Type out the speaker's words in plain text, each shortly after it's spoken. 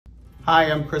Hi,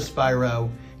 I'm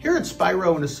Spiro. Here at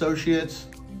Spiro Associates,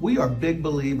 we are big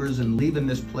believers in leaving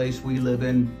this place we live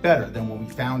in better than when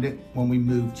we found it when we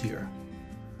moved here.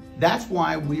 That's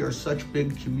why we are such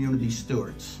big community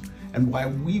stewards and why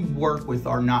we work with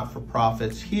our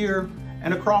not-for-profits here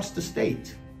and across the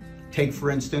state. Take,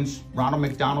 for instance, Ronald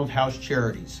McDonald House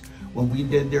Charities, when we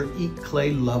did their Eat,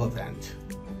 Clay, Love event.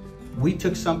 We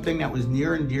took something that was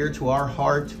near and dear to our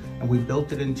heart and we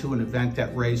built it into an event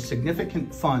that raised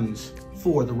significant funds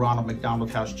for the Ronald McDonald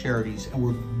House Charities, and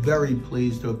we're very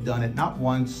pleased to have done it not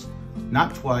once,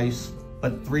 not twice,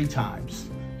 but 3 times.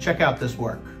 Check out this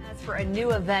work. For a new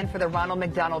event for the Ronald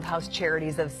McDonald House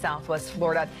Charities of Southwest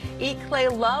Florida. Eat, Clay,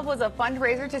 Love was a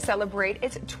fundraiser to celebrate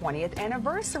its 20th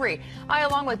anniversary. I,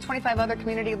 along with 25 other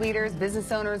community leaders,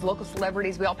 business owners, local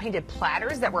celebrities, we all painted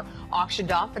platters that were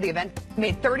auctioned off for the event.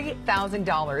 Made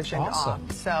 $30,000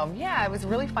 off. So, yeah, it was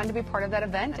really fun to be part of that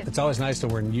event. It's always nice to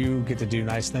when you get to do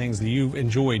nice things that you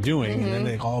enjoy doing, and then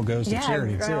it all goes to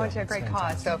charity, too. Yeah, it's a great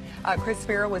cause. So,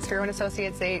 Spiro with Spiro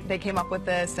Associates, they came up with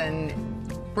this, and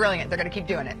brilliant. They're going to keep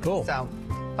doing it. Cool. So,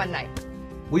 fun night.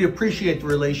 We appreciate the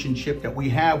relationship that we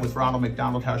have with Ronald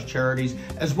McDonald House Charities,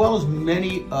 as well as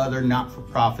many other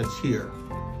not-for-profits here.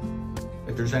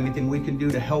 If there's anything we can do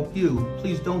to help you,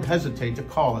 please don't hesitate to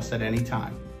call us at any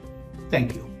time.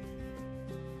 Thank you.